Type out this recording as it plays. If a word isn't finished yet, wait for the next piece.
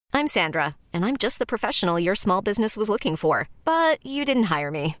I'm Sandra, and I'm just the professional your small business was looking for. But you didn't hire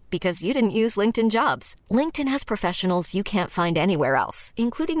me because you didn't use LinkedIn Jobs. LinkedIn has professionals you can't find anywhere else,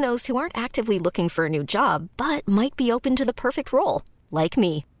 including those who aren't actively looking for a new job, but might be open to the perfect role, like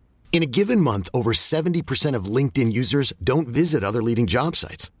me. In a given month, over 70% of LinkedIn users don't visit other leading job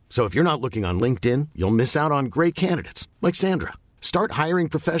sites. So if you're not looking on LinkedIn, you'll miss out on great candidates like Sandra. Start hiring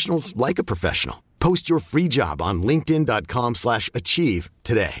professionals like a professional. Post your free job on linkedin.com/achieve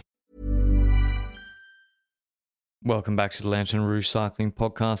today. Welcome back to the Lantern Rouge Cycling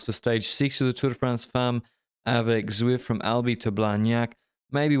Podcast for Stage 6 of the Tour de France Femmes, avec Zwift from Albi to Blagnac.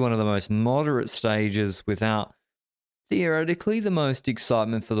 Maybe one of the most moderate stages without theoretically the most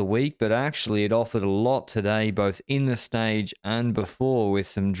excitement for the week, but actually it offered a lot today, both in the stage and before, with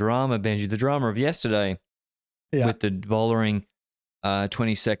some drama, Benji. The drama of yesterday with the Vollering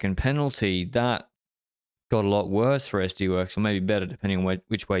 20-second penalty, that got a lot worse for SD Worx, or maybe better, depending on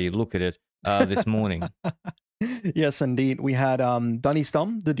which way you look at it, this morning. Yes, indeed. We had Danny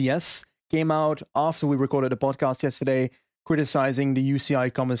Stam, the DS, came out after we recorded the podcast yesterday, criticizing the UCI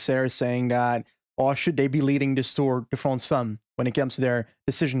commissaire, saying that, or should they be leading this Tour de France Femmes when it comes to their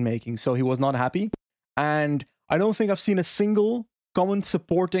decision-making? So he was not happy. And I don't think I've seen a single comment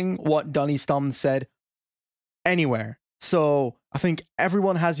supporting what Danny Stam said anywhere. So I think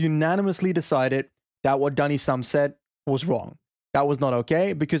everyone has unanimously decided that what Danny Stam said was wrong. That was not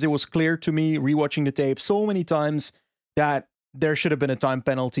okay, because it was clear to me, rewatching the tape so many times, that there should have been a time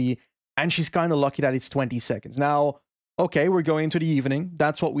penalty, and she's kind of lucky that it's 20 seconds. Now, okay, we're going into the evening.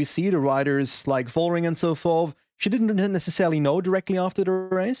 That's what we see. The riders like Vollering and so forth. She didn't necessarily know directly after the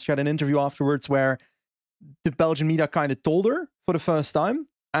race. She had an interview afterwards where the Belgian media kind of told her for the first time.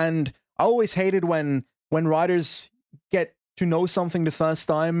 And I always hated when riders get to know something the first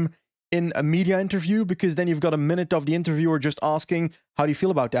time in a media interview, because then you've got a minute of the interviewer just asking, how do you feel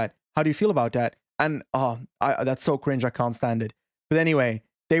about that? How do you feel about that? And that's so cringe. I can't stand it. But anyway,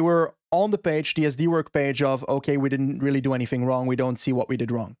 they were on the page, the SD Work page of, okay, we didn't really do anything wrong. We don't see what we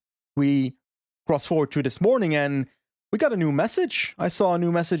did wrong. We cross forward to this morning and we got a new message. I saw a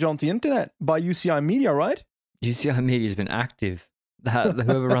new message on the internet by UCI Media, right? UCI Media's been active.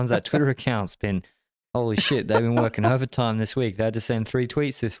 Whoever runs that Twitter account's been, holy shit, they've been working overtime this week. They had to send 3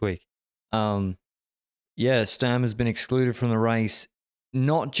 tweets this week. Stam has been excluded from the race,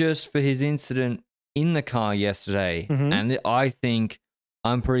 not just for his incident in the car yesterday. Mm-hmm. And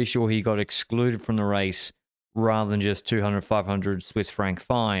I'm pretty sure he got excluded from the race rather than just 200, 500 Swiss franc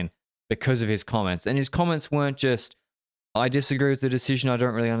fine because of his comments. And his comments weren't just, I disagree with the decision, I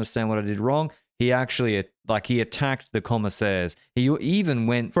don't really understand what I did wrong. He actually, he attacked the commissaires. He even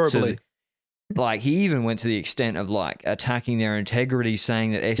went verbally. He even went to the extent of attacking their integrity,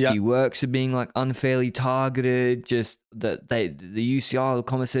 saying that SD Worx are being unfairly targeted, just that the UCI, the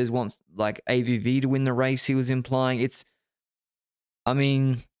commissaires, wants AVV to win the race, he was implying. I'm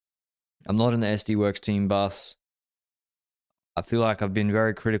not in the SD Worx team bus. I feel like I've been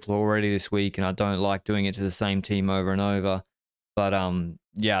very critical already this week, and I don't like doing it to the same team over and over. But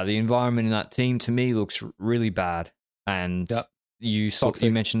the environment in that team to me looks really bad. And you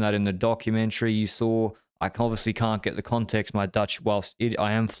mentioned that in the documentary you saw. I obviously can't get the context. My Dutch, whilst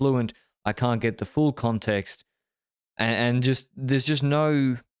I am fluent, I can't get the full context. And just there's just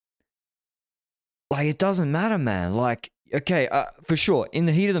no, it doesn't matter, man. Okay, for sure, in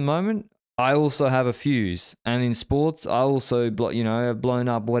the heat of the moment, I also have a fuse. And in sports, I also, have blown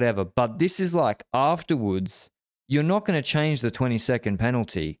up, whatever. But this is afterwards, you're not going to change the 20-second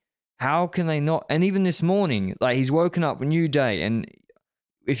penalty. How can they not? And even this morning, he's woken up a new day. And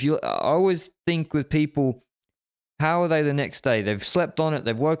I always think with people, how are they the next day? They've slept on it.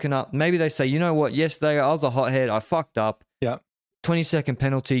 They've woken up. Maybe they say, you know what? Yesterday I was a hothead. I fucked up. Yeah. 20-second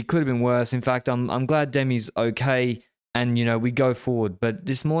penalty could have been worse. In fact, I'm glad Demi's okay. And, we go forward. But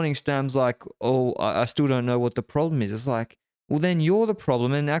this morning, Stam's I still don't know what the problem is. It's well, then you're the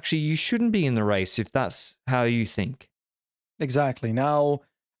problem. And actually, you shouldn't be in the race if that's how you think. Exactly. Now,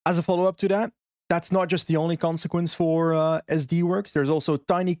 as a follow-up to that, that's not just the only consequence for SD Worx. There's also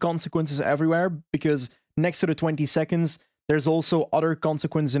tiny consequences everywhere, because next to the 20 seconds, there's also other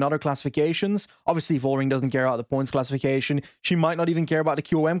consequences in other classifications. Obviously, Vollering doesn't care about the points classification. She might not even care about the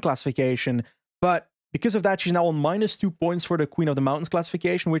QOM classification. But because of that, she's now on -2 points for the Queen of the Mountains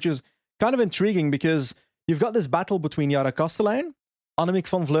classification, which is kind of intriguing because you've got this battle between Jara Kastelein, Annemiek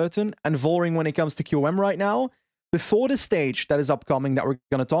van Vleuten, and Vollering when it comes to QOM right now. Before the stage that is upcoming that we're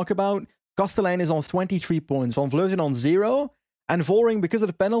going to talk about, Kastelein is on 23 points, Van Vleuten on 0, and Vollering, because of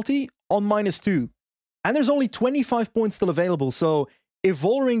the penalty, on -2. And there's only 25 points still available, so if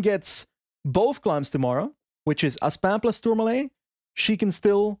Vollering gets both climbs tomorrow, which is Aspin plus Tourmalet, she can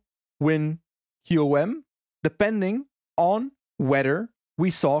still win QOM depending on whether we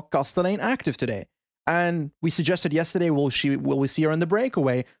saw Castellane active today. And we suggested yesterday, will we see her in the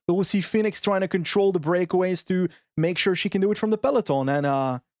breakaway? Will we see Phoenix trying to control the breakaways to make sure she can do it from the peloton? And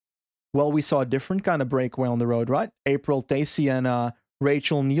well, we saw a different kind of breakaway on the road, right? April Tacey and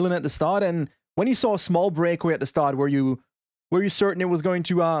Rachel Nealon at the start. And when you saw a small breakaway at the start, were you certain it was going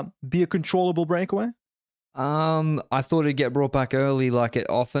to be a controllable breakaway? I thought it'd get brought back early, like it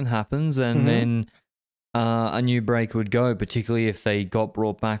often happens, and then a new break would go, particularly if they got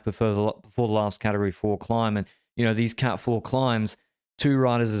brought back before the last Category 4 climb. And, these Cat 4 climbs, 2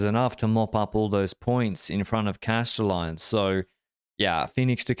 riders is enough to mop up all those points in front of Castellane. So, yeah,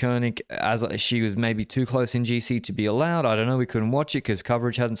 Phoenix de Koenig, as she was maybe too close in GC to be allowed. I don't know, we couldn't watch it because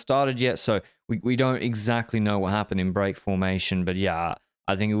coverage hadn't started yet, so we don't exactly know what happened in break formation. But, yeah,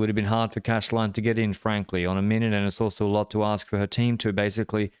 I think it would have been hard for Castellane to get in, frankly, on a minute, and it's also a lot to ask for her team to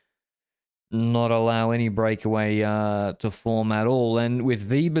basically not allow any breakaway to form at all. And with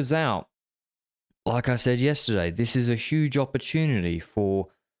Weber's out, like I said yesterday, this is a huge opportunity for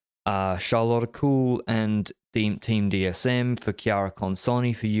Charlotte Kool and Team DSM, for Chiara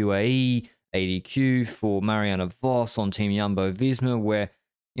Consoni, for UAE, ADQ, for Mariana Vos on Team Jumbo-Visma, where,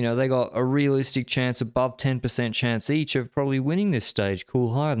 they got a realistic chance, above 10% chance each of probably winning this stage.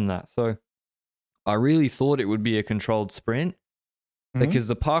 Kool higher than that. So I really thought it would be a controlled sprint, because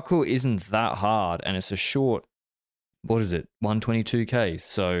the parkour isn't that hard, and it's a short, 122 Ks,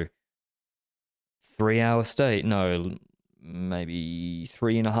 so 3 hour state, maybe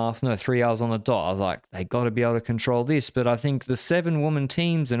 3.5, 3 hours on the dot. I was like, they got to be able to control this, but I think the 7-woman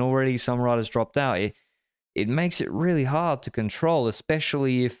teams, and already some riders dropped out, it makes it really hard to control,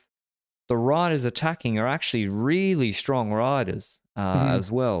 especially if the riders attacking are actually really strong riders as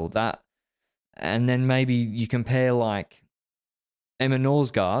well. And then maybe you compare like Emma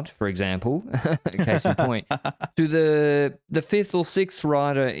Norsgaard, for example, case in point, to the 5th or 6th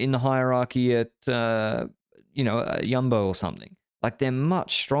rider in the hierarchy at, Jumbo or something. Like, they're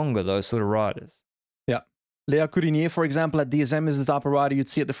much stronger, those sort of riders. Yeah. Lea Courinier, for example, at DSM is the type of rider you'd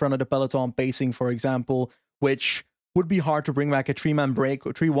see at the front of the peloton pacing, for example, which would be hard to bring back a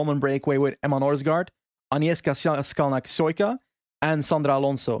 3-woman breakaway with Emma Norsgaard, Agnieszka Skalnak-Soika, and Sandra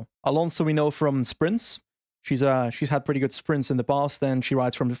Alonso. Alonso we know from sprints. She's had pretty good sprints in the past, and she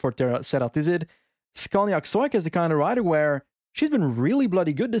rides for Serra Tizid. Skalniak-Soik is the kind of rider where she's been really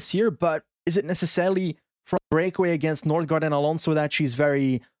bloody good this year, but is it necessarily from breakaway against Norsgaard and Alonso that she's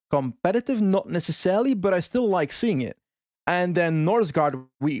very competitive? Not necessarily, but I still like seeing it. And then Norsgaard,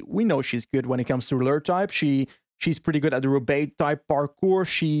 we know she's good when it comes to Lure type. She's pretty good at the Roubaix type parkour.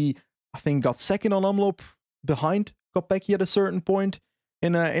 She, I think, got second on Omloop behind Kopecky at a certain point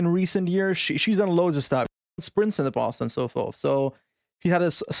in recent years. She's done loads of stuff, sprints in the past and so forth. So she had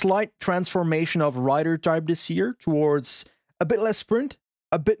a slight transformation of rider type this year towards a bit less sprint,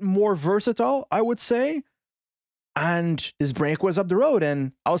 a bit more versatile, I would say. And this break was up the road,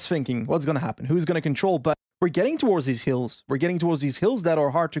 and I was thinking, what's going to happen? Who's going to control? But we're getting towards these hills. We're getting towards these hills that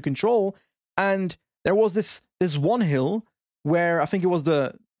are hard to control. And there was this one hill where I think it was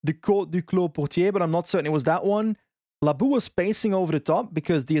the Côte du Clos Portier, but I'm not certain it was that one. Labou was pacing over the top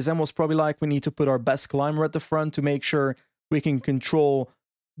because DSM was probably like, we need to put our best climber at the front to make sure we can control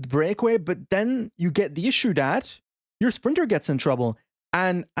the breakaway. But then you get the issue that your sprinter gets in trouble.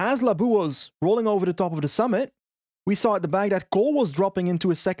 And as Labou was rolling over the top of the summit, we saw at the back that Cole was dropping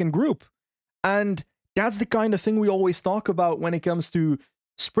into a second group. And that's the kind of thing we always talk about when it comes to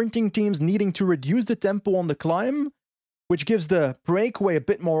sprinting teams needing to reduce the tempo on the climb, which gives the breakaway a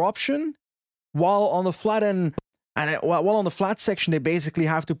bit more option, while on the flat end, while on the flat section, they basically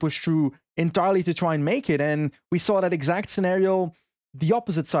have to push through entirely to try and make it. And we saw that exact scenario, the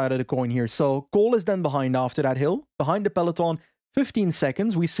opposite side of the coin here. So Cole is then behind after that hill, behind the peloton, 15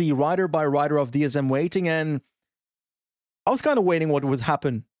 seconds. We see rider by rider of DSM waiting, and I was kind of waiting what would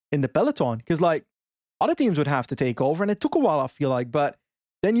happen in the peloton, because like other teams would have to take over, and it took a while, I feel like, but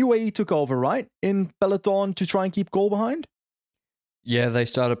then UAE took over, right, in peloton to try and keep Cole behind. Yeah, they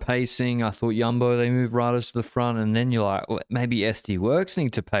started pacing. I thought Jumbo, they moved riders to the front, and then you're like, well, maybe SD Works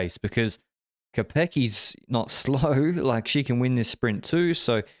need to pace because Kopecki's not slow. Like, she can win this sprint too.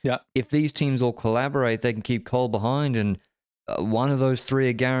 So yeah, if these teams all collaborate, they can keep Cole behind, and one of those three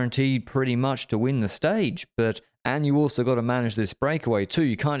are guaranteed pretty much to win the stage. And you also got to manage this breakaway too.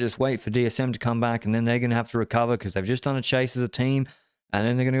 You can't just wait for DSM to come back and then they're going to have to recover because they've just done a chase as a team, and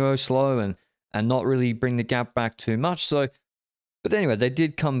then they're going to go slow and not really bring the gap back too much. So, but anyway, they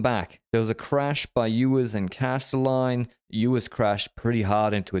did come back. There was a crash by Ewers and Castellane. Ewers crashed pretty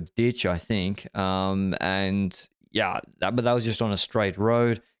hard into a ditch, I think. And yeah, but that was just on a straight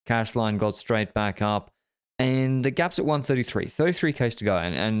road. Castelline got straight back up. And the gap's at 133. 33Ks to go.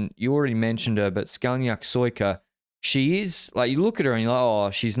 And you already mentioned her, but Skalniak-Sojka, she is, like, you look at her and you're like,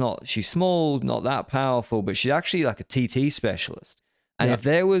 oh, she's small, not that powerful, but she's actually like a TT specialist. And if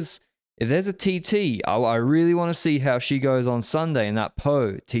there's a TT, I really want to see how she goes on Sunday in that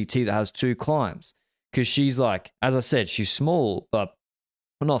Po TT that has 2 climbs. Because she's like, as I said, she's small, but,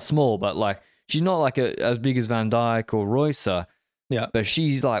 well, not small, but like, she's not like as big as Van Dijk or Reusser. Yeah. But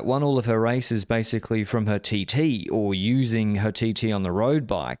she's like won all of her races basically from her TT or using her TT on the road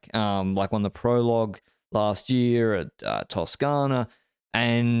bike, like on the prologue last year at Toscana.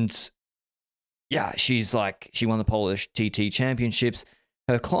 And yeah, she won the Polish TT championships.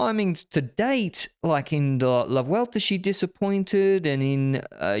 Her climbing to date, like in the La Vuelta, she disappointed, and in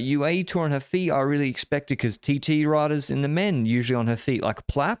UAE Tour on her feet, I really expected, because TT riders in the men usually on her feet, like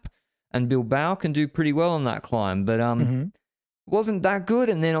Plapp and Bilbao, can do pretty well on that climb, but wasn't that good.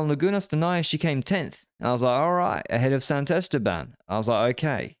 And then on Laguna Stanaya, she came 10th. And I was like, all right, ahead of Sant Esteban. I was like,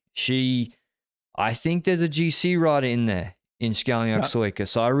 okay, I think there's a GC rider in there in Skalniak-Sojka.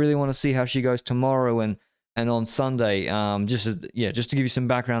 So I really want to see how she goes tomorrow and on Sunday. Just to give you some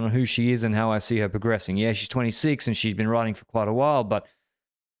background on who she is and how I see her progressing. Yeah, she's 26 and she's been riding for quite a while, but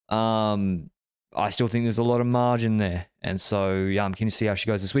I still think there's a lot of margin there. And so, yeah, I'm keen to see how she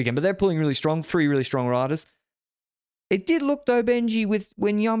goes this weekend. But they're pulling really strong, 3 really strong riders. It did look, though, Benji,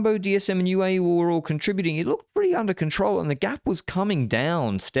 when Jumbo, DSM, and UAE were all contributing, it looked pretty under control, and the gap was coming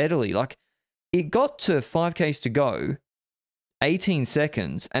down steadily. Like, it got to 5Ks to go, 18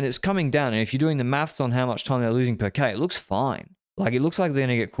 seconds, and it's coming down. And if you're doing the maths on how much time they're losing per K, it looks fine. Like, it looks like they're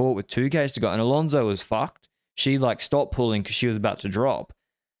going to get caught with 2Ks to go. And Alonso was fucked. She, like, stopped pulling because she was about to drop.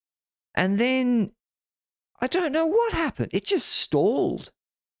 And then, I don't know what happened. It just stalled.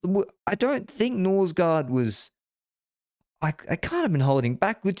 I don't think Norsgaard was... I can't have been holding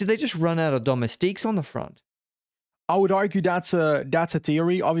back. Did they just run out of domestiques on the front? I would argue that's a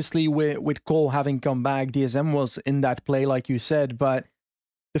theory. Obviously, with Cole having come back, DSM was in that play, like you said. But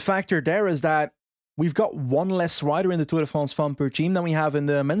the factor there is that we've got one less rider in the Tour de France Femmes per team than we have in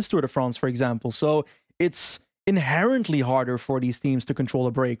the men's Tour de France, for example. So it's inherently harder for these teams to control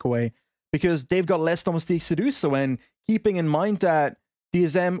a breakaway because they've got less domestiques to do so. And keeping in mind that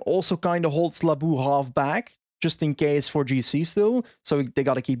DSM also kind of holds Labou half back, just in case for GC still. So they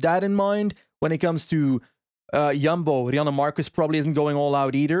got to keep that in mind. When it comes to Jumbo, Rianne Marcus probably isn't going all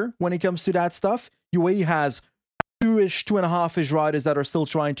out either when it comes to that stuff. UAE has 2.5-ish riders that are still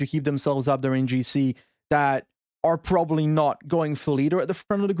trying to keep themselves up there in GC that are probably not going full either at the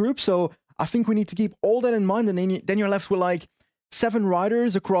front of the group. So I think we need to keep all that in mind. And then you're left with like 7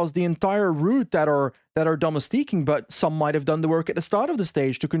 riders across the entire route that are domestiquing, but some might have done the work at the start of the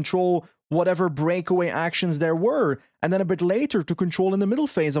stage to control whatever breakaway actions there were, and then a bit later to control in the middle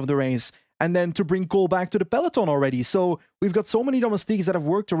phase of the race, and then to bring Cole back to the peloton already. So we've got so many domestiques that have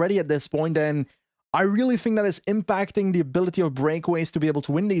worked already at this point, and I really think that is impacting the ability of breakaways to be able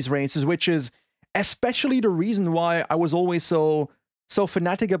to win these races, which is especially the reason why I was always so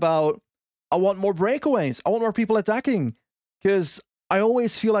fanatic about, I want more breakaways, I want more people attacking. Because I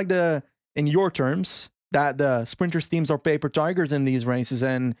always feel like in your terms, that the sprinters teams are paper tigers in these races.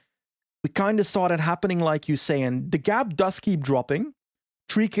 And we kind of saw that happening, like you say. And the gap does keep dropping.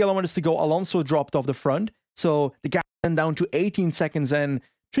 3 kilometers to go, Alonso dropped off the front. So the gap went down to 18 seconds. And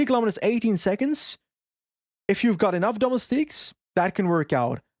 3 kilometers, 18 seconds. If you've got enough domestiques, that can work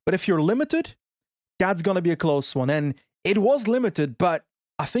out. But if you're limited, that's going to be a close one. And it was limited, but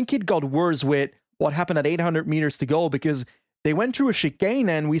I think it got worse with what happened at 800 meters to go, because they went through a chicane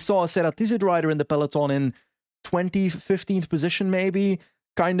and we saw a Ceratizid rider in the peloton in 15th position maybe,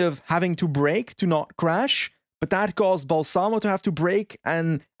 kind of having to brake to not crash. But that caused Balsamo to have to brake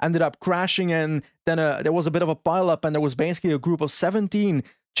and ended up crashing. And then there was a bit of a pileup, and there was basically a group of 17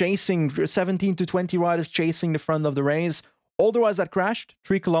 to 20 riders chasing the front of the race. All the riders that crashed,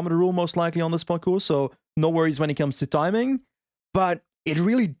 3 kilometer rule most likely on this parcours, so no worries when it comes to timing. But it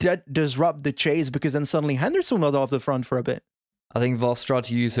really did disrupt the chase, because then suddenly Henderson was off the front for a bit. I think Voss tried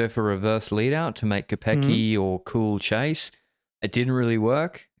to use her for reverse lead out to make Kopecky or Cool chase. It didn't really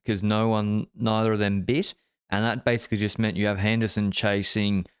work because neither of them bit. And that basically just meant you have Henderson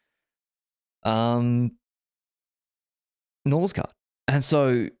chasing Norsgaard. And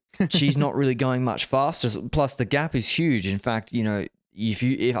so she's not really going much faster. Plus the gap is huge. In fact, you know, if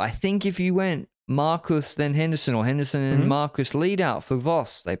you went Marcus then Henderson, or Henderson and Marcus lead out for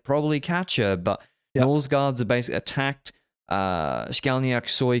Voss, they probably catch her. But Norsgaard's are basically attacked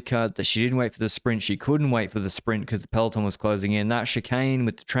Skalniak-Sojka, that she didn't wait for the sprint. She couldn't wait for the sprint because the peloton was closing in. That chicane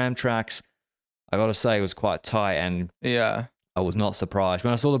with the tram tracks, I got to say, was quite tight. And I I was not surprised.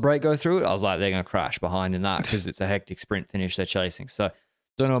 When I saw the brake go through it, I was like, they're going to crash behind in that because it's a hectic sprint finish they're chasing. So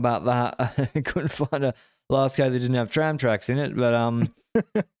don't know about that. I couldn't find a last K that didn't have tram tracks in it. But anyway.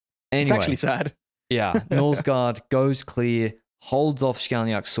 It's actually sad. Yeah, Norsgaard goes clear, holds off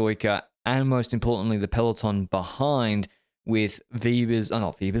Skalniak Soika, and most importantly, the peloton behind with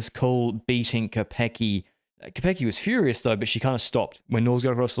Cole beating Kopecky. Kopecky was furious though, but she kind of stopped. When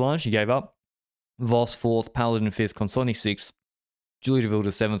Norsgaard crossed the line, she gave up. Voss 4th, Paladin 5th, Consoni 6th, Julie de Wilde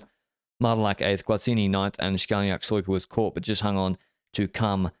 7th, Martelak 8th, Guazzini 9th, and Skalniak Soika was caught, but just hung on to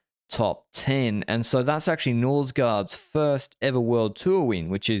come top 10. And so that's actually Norsgaard's first ever World Tour win,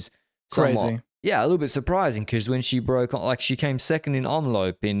 which is somewhat, crazy. Yeah, a little bit surprising because when she broke on, she came second in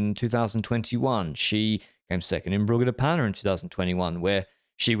Omloop in 2021. She came second in Brugge de Panne in 2021, where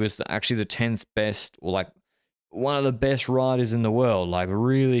she was actually the 10th best, or one of the best riders in the world,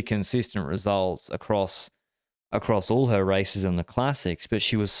 really consistent results across all her races and the classics, but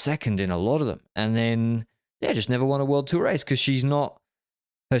she was second in a lot of them. And then, just never won a World Tour race because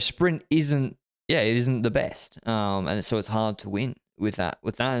her sprint isn't the best. And so it's hard to win with that.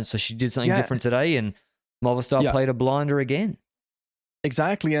 And so she did something different today, and Movistar played a blinder again.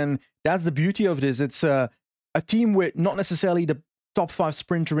 Exactly, and that's the beauty of this. It's a team with not necessarily the top 5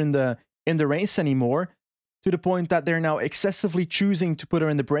 sprinter in the race anymore, to the point that they're now excessively choosing to put her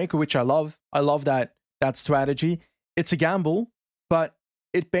in the breaker, which I love. I love that strategy. It's a gamble, but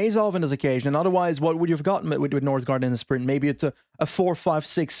it pays off in this occasion. And otherwise, what would you have gotten with Norsgaard in the sprint? Maybe it's a 4, 5,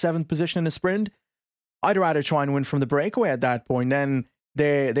 6, 7th position in the sprint. I'd rather try and win from the breakaway at that point. Then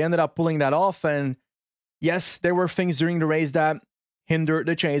they ended up pulling that off. And yes, there were things during the race that hindered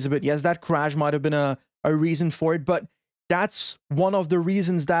the chase a bit. Yes, that crash might have been a reason for it, but that's one of the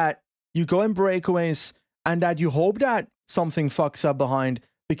reasons that you go in breakaways and that you hope that something fucks up behind.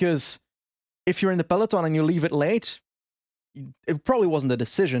 Because if you're in the peloton and you leave it late, it probably wasn't a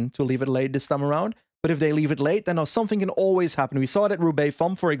decision to leave it late this time around, but if they leave it late, then something can always happen. We saw it at Roubaix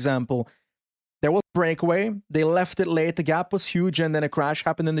Femmes, for example. There was a breakaway, they left it late, the gap was huge, and then a crash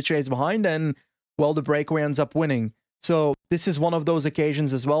happened in the chase behind, and, well, the breakaway ends up winning. So this is one of those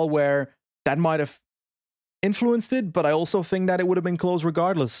occasions as well where that might have influenced it, but I also think that it would have been close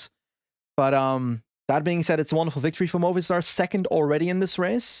regardless. But that being said, it's a wonderful victory for Movistar, second already in this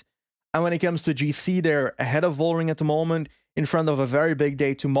race. And when it comes to GC, they're ahead of Vollering at the moment, in front of a very big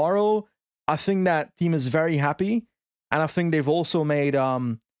day tomorrow. I think that team is very happy, and I think they've also made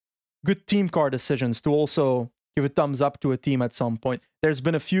good team car decisions to also give a thumbs up to a team at some point. There's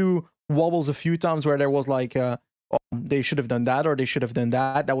been a few wobbles a few times where there was they should have done that or they should have done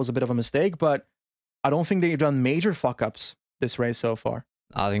that. That was a bit of a mistake, but I don't think they've done major fuck-ups this race so far.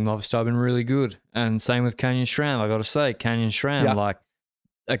 I think Movistar have been really good. And same with Canyon SRAM. I got to say, Canyon SRAM,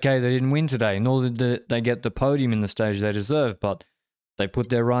 okay, they didn't win today, nor did they get the podium in the stage they deserve, but they put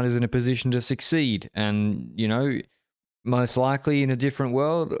their riders in a position to succeed. And, most likely in a different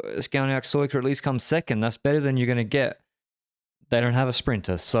world, Skalniak Soika at least comes second. That's better than you're going to get. They don't have a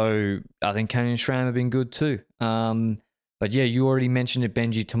sprinter, so I think Canyon SRAM have been good too. But yeah, you already mentioned it,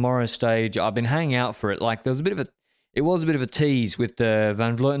 Benji. Tomorrow's stage, I've been hanging out for it. It was a bit of a tease with the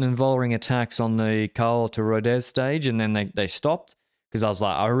Van Vleuten and Vollering attacks on the Carl to Rodez stage, and then they stopped because I was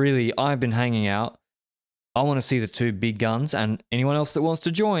like, I've been hanging out. I want to see the two big guns, and anyone else that wants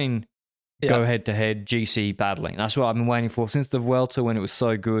to join, go head-to-head GC battling. That's what I've been waiting for since the Vuelta when it was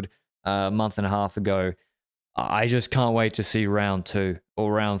so good a month and a half ago. I just can't wait to see round 2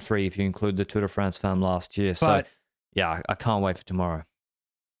 or round 3 if you include the Tour de France Femmes last year. So, I can't wait for tomorrow.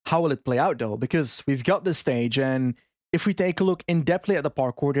 How will it play out, though? Because we've got this stage, and if we take a look in-depthly at the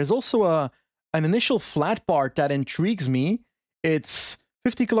parkour, there's also an initial flat part that intrigues me. It's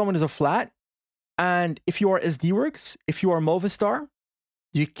 50 kilometers of flat, and if you are SD Works, if you are Movistar,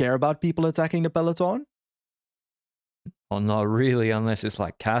 do you care about people attacking the peloton? Well, not really, unless it's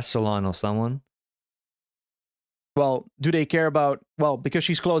like Castelline or someone. Well, do they care about... Well, because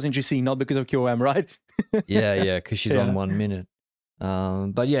she's closing GC, not because of QOM, right? yeah, because she's on 1 minute.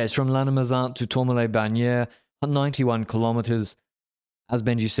 But yeah, it's from Lannemezan to Tourmalet-Bagnères, 91 kilometers. As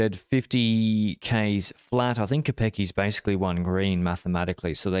Benji said, 50 Ks flat. I think Kopecky's basically won green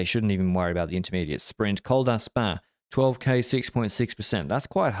mathematically, so they shouldn't even worry about the intermediate sprint. Col d'Aspin, 12K, 6.6%. That's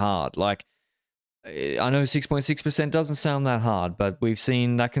quite hard. I know 6.6% doesn't sound that hard, but we've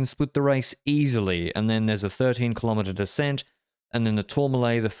seen that can split the race easily. And then there's a 13-kilometer descent, and then the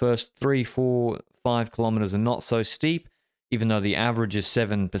Tourmalet, the first 3, 4, 5 kilometers are not so steep, even though the average is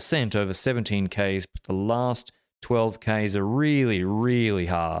 7% over 17 Ks, but the last 12 Ks are really, really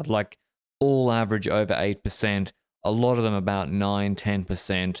hard. All average over 8%, a lot of them about 9,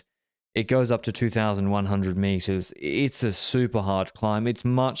 10%. It goes up to 2,100 meters. It's a super hard climb. It's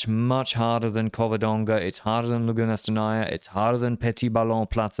much, much harder than Covadonga. It's harder than Laguna Stenaya. It's harder than Petit Ballon,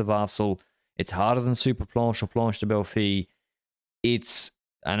 Plaza Vassal. It's harder than Super Planche or Planche de Belfi. It's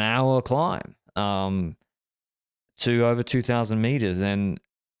an hour climb to over 2,000 meters. And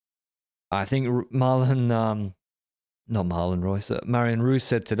I think Marion Roos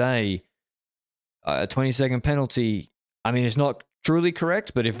said today, a 20-second penalty. I mean, it's not truly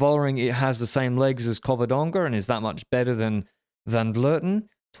correct, but if Vollering it has the same legs as Covadonga and is that much better than Van Vleuten,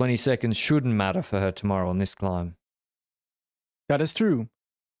 20 seconds shouldn't matter for her tomorrow on this climb. That is true.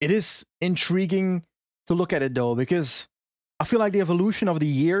 It is intriguing to look at it though, because I feel like the evolution of the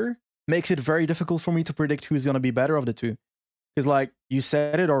year makes it very difficult for me to predict who's going to be better of the two. Because like you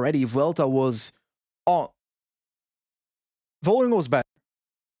said it already, Vuelta was... Vollering was better.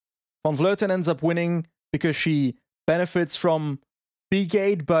 Van Vleuten ends up winning because she benefits from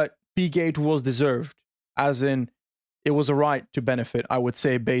P-Gate, but P-Gate was deserved. As in, it was a right to benefit, I would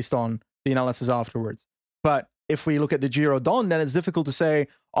say, based on the analysis afterwards. But if we look at the Giro Dawn, then it's difficult to say,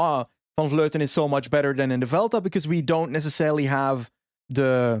 Van Vleuten is so much better than in the Vuelta because we don't necessarily have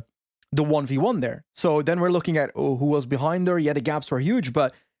the 1v1 there. So then we're looking at who was behind her. Yeah, the gaps were huge,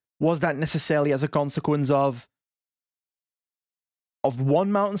 but was that necessarily as a consequence of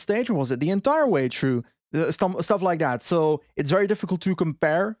one mountain stage, or was it the entire way through? Stuff like that. So it's very difficult to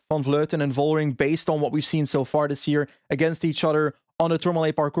compare Van Vleuten and Vollering based on what we've seen so far this year against each other on the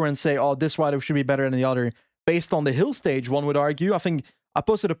Tourmalet parcours and say, this rider should be better than the other. Based on the hill stage, one would argue. I think I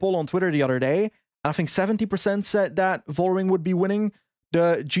posted a poll on Twitter the other day, and I think 70% said that Vollering would be winning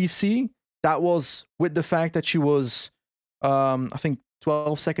the GC. That was with the fact that she was, I think,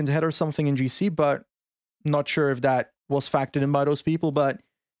 12 seconds ahead or something in GC, but not sure if that was factored in by those people. But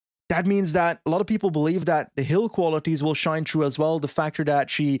that means that a lot of people believe that the hill qualities will shine through as well. The factor that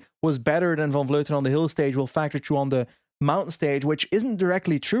she was better than Van Vleuten on the hill stage will factor through on the mountain stage, which isn't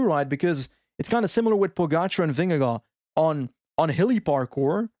directly true, right? Because it's kind of similar with Pogacar and Vingegaard. On hilly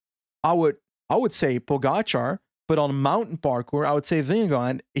parkour, I would say Pogacar, but on mountain parkour, I would say Vingegaard.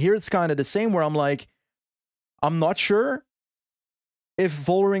 And here it's kind of the same, where I'm like, I'm not sure if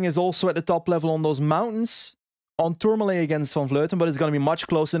Vollering is also at the top level on those mountains on Tourmalet against Van Vleuten, but it's going to be much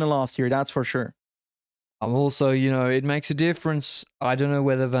closer than last year, that's for sure. I'm also, it makes a difference. I don't know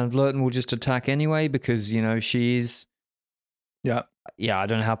whether Van Vleuten will just attack anyway, because, she is... Yeah, I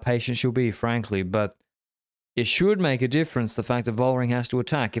don't know how patient she'll be, frankly, but it should make a difference, the fact that Vollering has to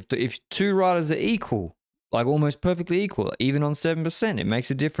attack. If two riders are equal, like almost perfectly equal, even on 7%, it makes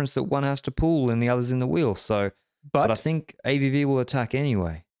a difference that one has to pull and the other's in the wheel. So, but I think AVV will attack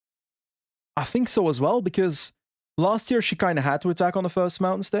anyway. I think so as well, because last year she kind of had to attack on the first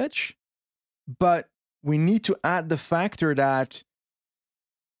mountain stage, but we need to add the factor that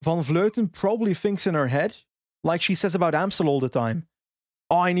Van Vleuten probably thinks in her head, like she says about Amstel all the time,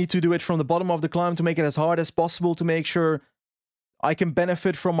 I need to do it from the bottom of the climb to make it as hard as possible to make sure I can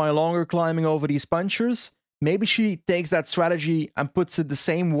benefit from my longer climbing over these punchers. Maybe she takes that strategy and puts it the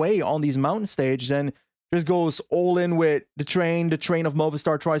same way on these mountain stages and just goes all in with the train. The train of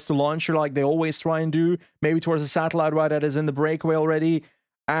Movistar tries to launch her like they always try and do, maybe towards a satellite ride that is in the breakaway already.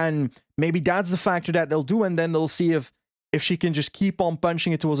 And maybe that's the factor that they'll do, and then they'll see if she can just keep on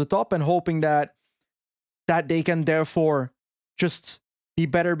punching it towards the top and hoping that they can therefore just be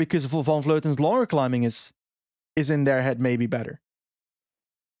better because Van Vleuten's longer climbing is in their head maybe better.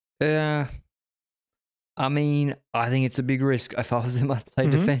 Yeah. I mean, I think it's a big risk. If I was them, I'd play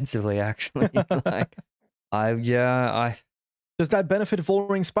defensively, actually. Does that benefit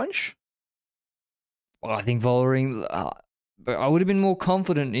Vollering's punch? Well, I think Vollering... I would have been more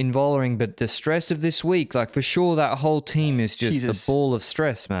confident in Vollering, but the stress of this week, like for sure, that whole team is just a ball of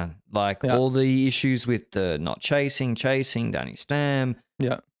stress, man. Like all the issues with not chasing Danny Stam.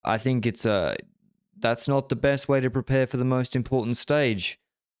 Yeah, I think that's not the best way to prepare for the most important stage.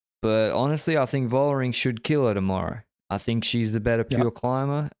 But honestly, I think Vollering should kill her tomorrow. I think she's the better pure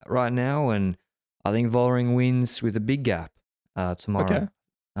climber right now, and I think Vollering wins with a big gap tomorrow.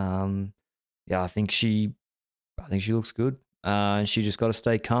 Okay. I think she looks good. She just got to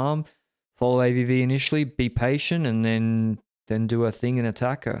stay calm, follow AVV initially, be patient, and then do her thing and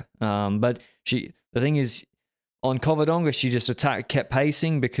attack her. But the thing is, on Covadonga, she just kept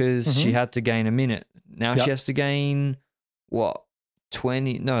pacing because she had to gain a minute. Now she has to gain, less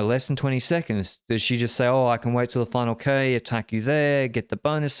than 20 seconds. Does she just say, I can wait till the final K, attack you there, get the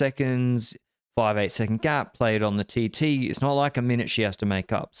bonus seconds, 5-8 second gap, play it on the TT? It's not like a minute she has to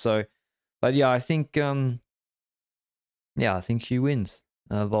make up. So, but yeah, I think... I think she wins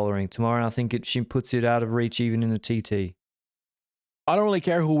Vollering tomorrow, and I think she puts it out of reach even in the TT. I don't really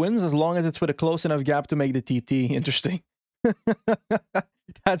care who wins as long as it's with a close enough gap to make the TT interesting.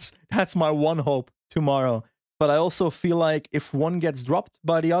 That's my one hope tomorrow. But I also feel like if one gets dropped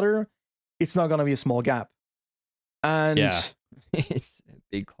by the other, it's not going to be a small gap. And yeah, it's a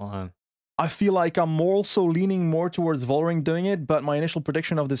big climb. I feel like I'm also leaning more towards Vollering doing it, but my initial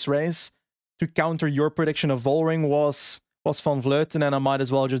prediction of this race to counter your prediction of Vollering was Van Vleuten, and I might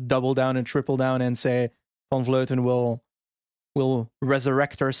as well just double down and triple down and say Van Vleuten will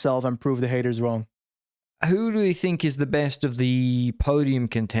resurrect herself and prove the haters wrong. Who do you think is the best of the podium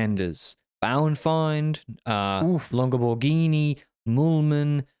contenders? Bauernfeind, Longoborghini,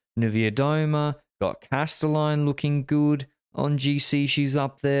 Mullman, Niewiadoma, got Castelline looking good on GC. She's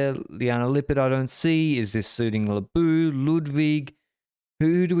up there. Liana Lippert I don't see. Is this suiting Lebu, Ludwig?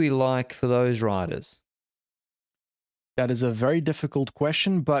 Who do we like for those riders? That is a very difficult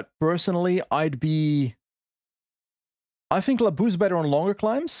question, but personally, I think Lebu's better on longer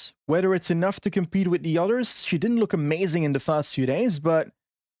climbs. Whether it's enough to compete with the others, she didn't look amazing in the first few days, but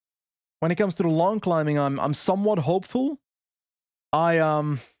when it comes to the long climbing, I'm somewhat hopeful.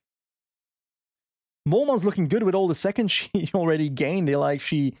 Mollman's looking good with all the seconds she already gained.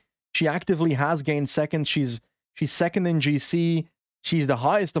 She actively has gained seconds. She's second in GC. She's the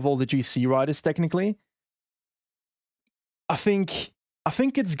highest of all the GC riders technically. I think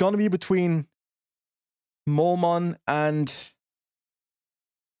it's gonna be between Mollman and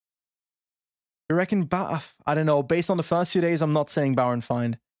you reckon? I don't know. Based on the first few days, I'm not saying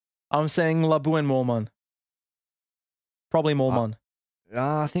Bauernfeind. I'm saying Lebu and Mollman. Probably Mollman.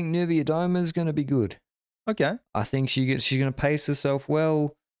 I think Niewiadoma is going to be good. Okay. I think she's going to pace herself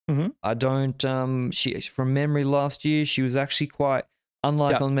well. Mm-hmm. I don't. From memory, last year she was actually quite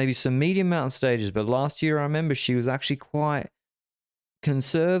unlike on maybe some medium mountain stages. But last year I remember she was actually quite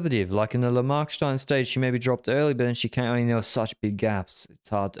conservative. Like in the Lamarckstein stage, she maybe dropped early, but then she came. I mean, there were such big gaps. It's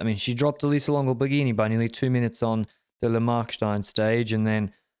hard. I mean, she dropped Elisa Longoborghini by nearly 2 minutes on the Lamarckstein stage, and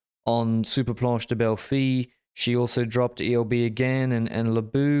then on Super Planche de Belfi, she also dropped ELB again, and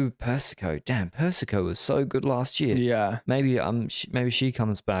Lebu, Persico. Damn, Persico was so good last year. Yeah. Maybe she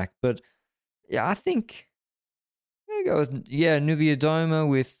comes back. But yeah, I think I'm gonna go with Niewiadoma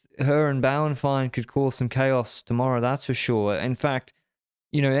with her and Bauernfeind could cause some chaos tomorrow, that's for sure. In fact,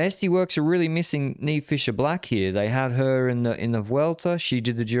 SD Works are really missing Niamh Fisher-Black here. They had her in the Vuelta. She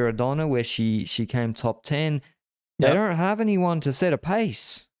did the Girodonna where she came top 10. They don't have anyone to set a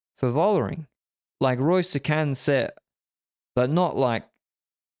pace for Vollering. Like Royce can set, but not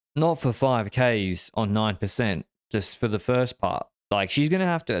for 5Ks on 9%, just for the first part. Like she's going to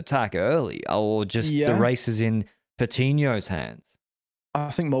have to attack early, or just the race is in Patino's hands. I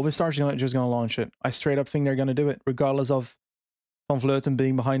think Movistar's just going to launch it. I straight up think they're going to do it, regardless of Van Vleuten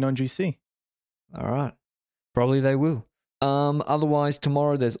being behind on GC. All right. Probably they will. Otherwise,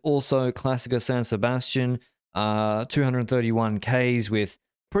 tomorrow there's also Classica San Sebastian, 231 Ks with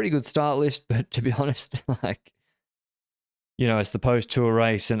pretty good start list, but to be honest, it's the post-tour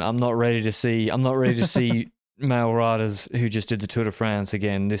race, and I'm not ready to see male riders who just did the Tour de France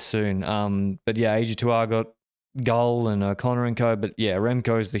again this soon. But yeah, AG2R got Gull and O'Connor and co. But yeah,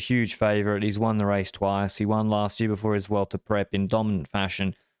 Remco's the huge favourite. He's won the race twice. He won last year before his Vuelta prep in dominant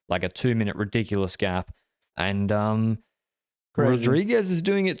fashion, like a 2-minute ridiculous gap. And Rodriguez is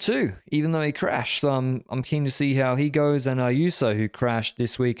doing it too, even though he crashed. So I'm keen to see how he goes. And Ayuso, who crashed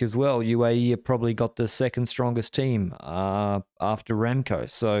this week as well. UAE have probably got the second strongest team after Remco.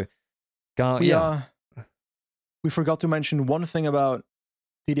 So, we forgot to mention one thing about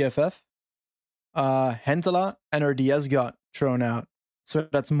TDFF. Hentala and her DS got thrown out. So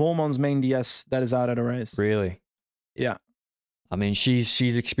that's Mollman's main DS that is out of the race. Really? Yeah. I mean,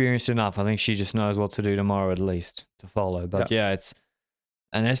 she's experienced enough. I think she just knows what to do tomorrow at least to follow. But it's...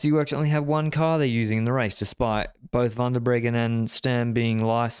 And SD Works only have one car they're using in the race, despite both Van der Breggen and Stam being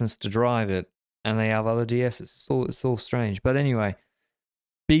licensed to drive it. And they have other DSs. It's all strange. But anyway,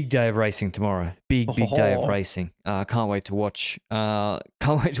 big day of racing tomorrow. Big day of racing. Can't wait to watch.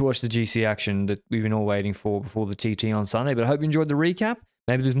 Can't wait to watch the GC action that we've been all waiting for before the TT on Sunday. But I hope you enjoyed the recap.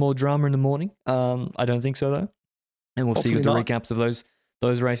 Maybe there's more drama in the morning. I don't think so though. And we'll see you with the recaps of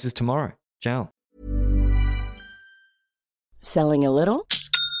those races tomorrow. Ciao. Selling a little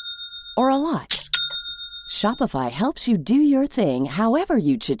or a lot? Shopify helps you do your thing however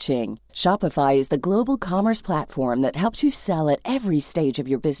you cha-ching. Shopify is the global commerce platform that helps you sell at every stage of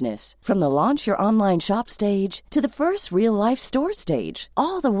your business. From the launch your online shop stage to the first real-life store stage,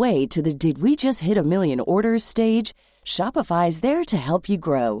 all the way to the did we just hit a million orders stage. Shopify is there to help you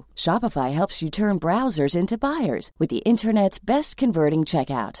grow. Shopify helps you turn browsers into buyers with the internet's best converting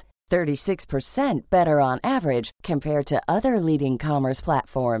checkout. 36% better on average compared to other leading commerce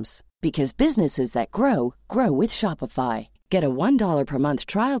platforms. Because businesses that grow, grow with Shopify. Get a $1 per month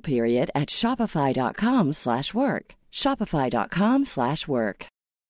trial period at shopify.com/work. Shopify.com/work.